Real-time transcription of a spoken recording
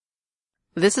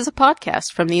This is a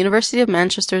podcast from the University of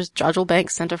Manchester's Jodrell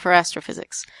Banks Centre for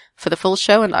Astrophysics. For the full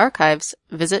show and archives,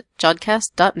 visit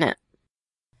jodcast.net.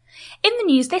 In the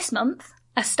news this month,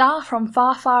 a star from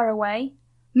far, far away,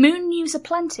 moon news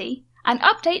aplenty, and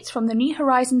updates from the New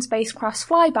Horizons spacecraft's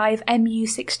flyby of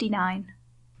MU-69.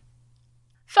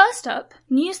 First up,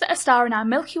 news that a star in our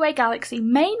Milky Way galaxy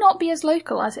may not be as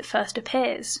local as it first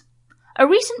appears. A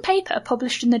recent paper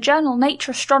published in the journal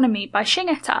Nature Astronomy by Xing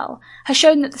et al. Has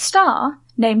shown that the star,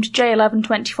 named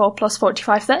J1124 plus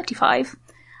 4535,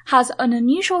 has an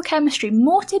unusual chemistry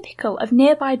more typical of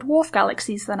nearby dwarf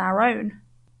galaxies than our own.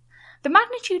 The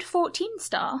magnitude 14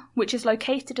 star, which is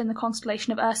located in the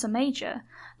constellation of Ursa Major,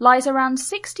 lies around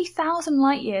 60,000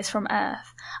 light-years from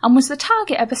Earth and was the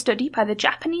target of a study by the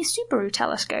Japanese Subaru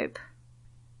telescope.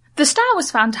 The star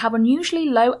was found to have unusually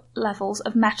low levels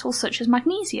of metals such as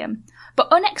magnesium, but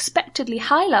unexpectedly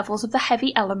high levels of the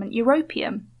heavy element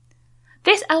europium.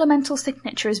 This elemental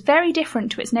signature is very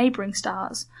different to its neighbouring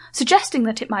stars, suggesting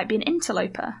that it might be an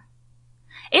interloper.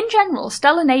 In general,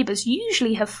 stellar neighbours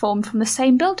usually have formed from the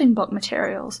same building block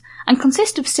materials and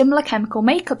consist of similar chemical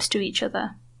makeups to each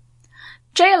other.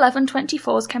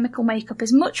 J1124's chemical makeup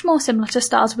is much more similar to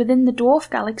stars within the dwarf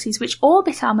galaxies which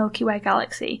orbit our Milky Way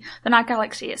galaxy than our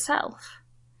galaxy itself.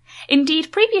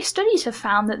 Indeed, previous studies have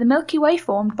found that the Milky Way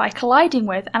formed by colliding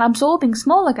with and absorbing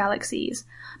smaller galaxies,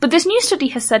 but this new study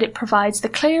has said it provides the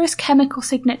clearest chemical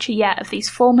signature yet of these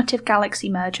formative galaxy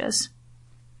mergers.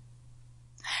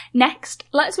 Next,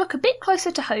 let's look a bit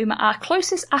closer to home at our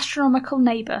closest astronomical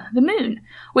neighbour, the Moon,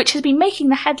 which has been making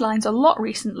the headlines a lot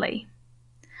recently.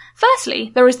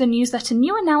 Firstly, there is the news that a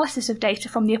new analysis of data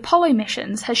from the Apollo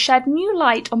missions has shed new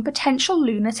light on potential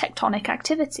lunar tectonic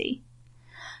activity.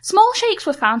 Small shakes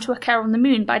were found to occur on the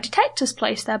Moon by detectors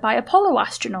placed there by Apollo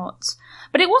astronauts,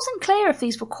 but it wasn't clear if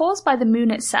these were caused by the Moon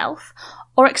itself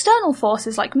or external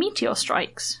forces like meteor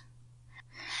strikes.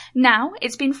 Now,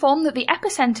 it's been found that the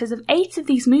epicenters of 8 of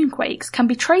these moonquakes can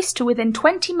be traced to within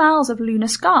 20 miles of lunar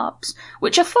scarps,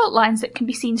 which are fault lines that can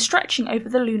be seen stretching over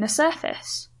the lunar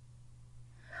surface.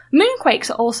 Moonquakes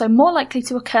are also more likely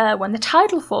to occur when the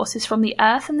tidal forces from the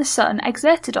Earth and the Sun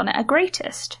exerted on it are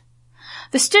greatest.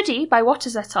 The study by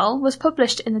Waters et al. Was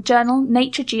published in the journal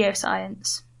Nature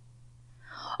Geoscience.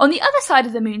 On the other side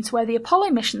of the Moon to where the Apollo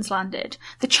missions landed,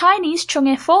 the Chinese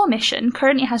Chang'e 4 mission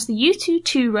currently has the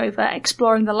Yutu-2 rover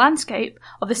exploring the landscape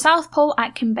of the South Pole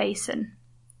Aitken Basin.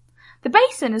 The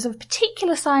basin is of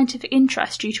particular scientific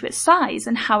interest due to its size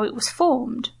and how it was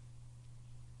formed.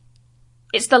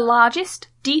 It's the largest,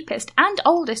 deepest and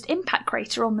oldest impact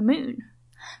crater on the Moon.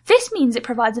 This means it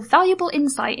provides a valuable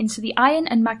insight into the iron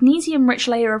and magnesium-rich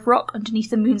layer of rock underneath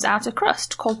the Moon's outer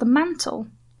crust, called the mantle.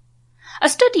 A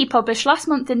study published last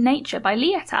month in Nature by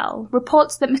Li et al.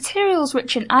 Reports that materials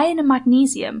rich in iron and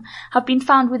magnesium have been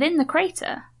found within the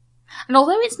crater, and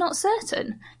although it's not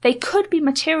certain, they could be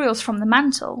materials from the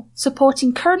mantle,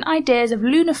 supporting current ideas of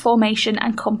lunar formation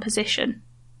and composition.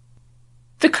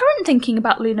 The current thinking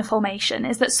about lunar formation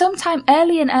is that sometime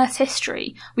early in Earth's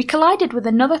history, we collided with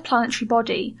another planetary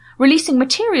body, releasing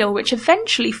material which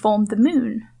eventually formed the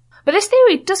Moon. But this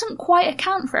theory doesn't quite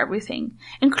account for everything,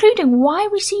 including why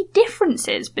we see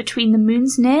differences between the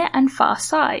Moon's near and far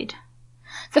side.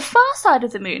 The far side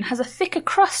of the Moon has a thicker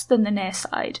crust than the near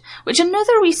side, which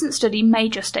another recent study may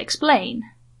just explain.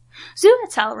 Zhu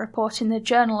et al. Report in the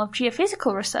Journal of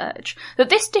Geophysical Research that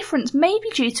this difference may be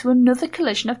due to another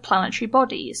collision of planetary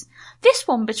bodies, this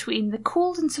one between the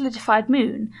cooled and solidified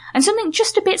Moon and something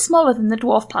just a bit smaller than the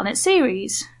dwarf planet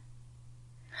Ceres.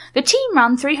 The team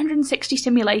ran 360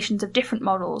 simulations of different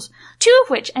models, 2 of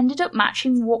which ended up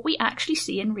matching what we actually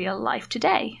see in real life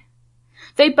today.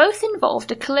 They both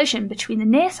involved a collision between the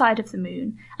near side of the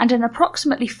Moon and an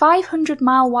approximately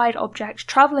 500-mile-wide object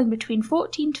travelling between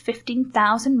 14 to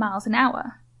 15,000 miles an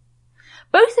hour.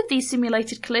 Both of these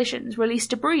simulated collisions released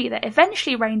debris that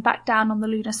eventually rained back down on the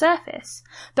lunar surface,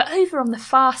 but over on the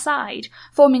far side,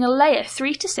 forming a layer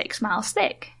 3 to 6 miles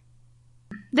thick.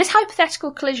 This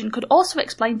hypothetical collision could also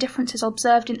explain differences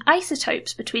observed in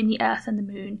isotopes between the Earth and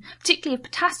the Moon, particularly of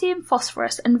potassium,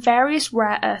 phosphorus, and various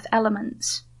rare earth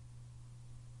elements.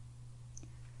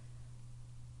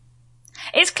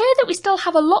 It's clear that we still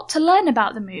have a lot to learn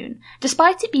about the Moon,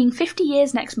 despite it being 50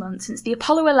 years next month since the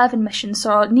Apollo 11 mission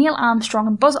saw Neil Armstrong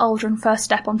and Buzz Aldrin first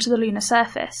step onto the lunar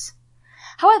surface.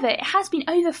 However, it has been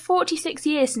over 46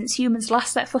 years since humans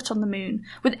last set foot on the Moon,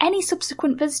 with any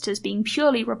subsequent visitors being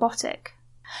purely robotic.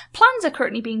 Plans are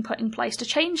currently being put in place to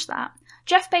change that.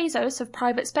 Jeff Bezos of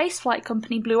private spaceflight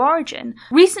company Blue Origin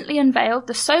recently unveiled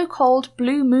the so-called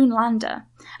Blue Moon Lander,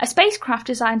 a spacecraft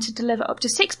designed to deliver up to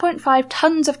 6.5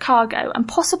 tons of cargo and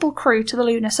possible crew to the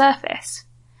lunar surface.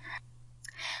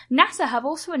 NASA have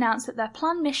also announced that their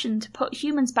planned mission to put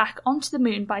humans back onto the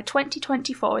moon by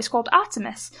 2024 is called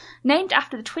Artemis, named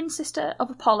after the twin sister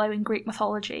of Apollo in Greek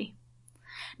mythology.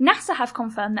 NASA have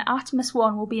confirmed that Artemis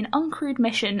 1 will be an uncrewed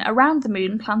mission around the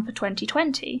moon planned for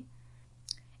 2020.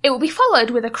 It will be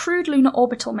followed with a crewed lunar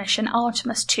orbital mission,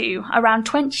 Artemis 2, around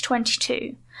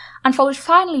 2022, and followed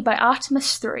finally by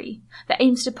Artemis 3, that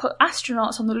aims to put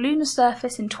astronauts on the lunar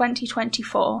surface in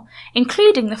 2024,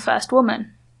 including the first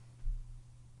woman.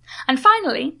 And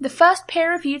finally, the first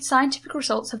peer-reviewed scientific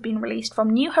results have been released from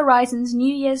New Horizons'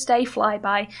 New Year's Day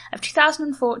flyby of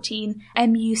 2014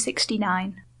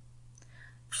 MU69.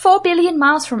 4 billion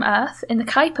miles from Earth, in the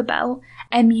Kuiper Belt,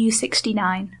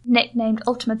 MU69, nicknamed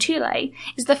Ultima Thule,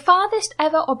 is the farthest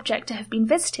ever object to have been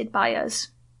visited by us.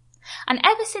 And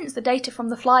ever since the data from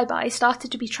the flyby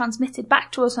started to be transmitted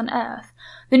back to us on Earth,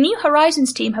 the New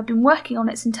Horizons team have been working on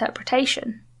its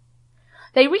interpretation.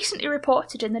 They recently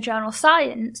reported in the journal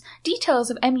Science details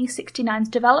of MU69's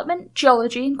development,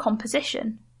 geology and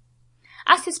composition.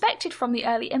 As suspected from the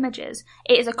early images,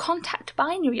 it is a contact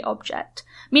binary object,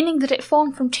 meaning that it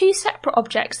formed from two separate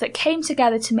objects that came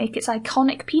together to make its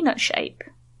iconic peanut shape.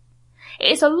 It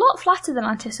is a lot flatter than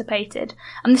anticipated,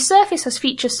 and the surface has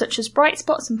features such as bright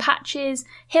spots and patches,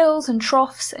 hills and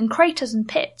troughs, and craters and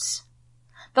pits.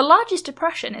 The largest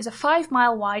depression is a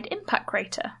 5-mile wide impact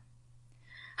crater.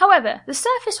 However, the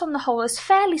surface on the whole is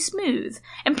fairly smooth,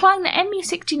 implying that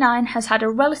MU69 has had a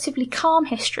relatively calm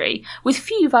history, with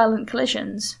few violent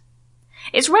collisions.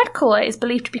 Its red colour is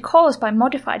believed to be caused by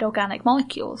modified organic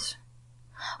molecules.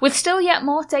 With still yet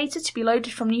more data to be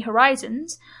loaded from New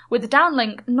Horizons, with the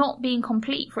downlink not being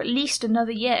complete for at least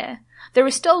another year, there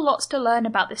is still lots to learn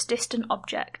about this distant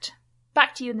object.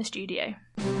 Back to you in the studio.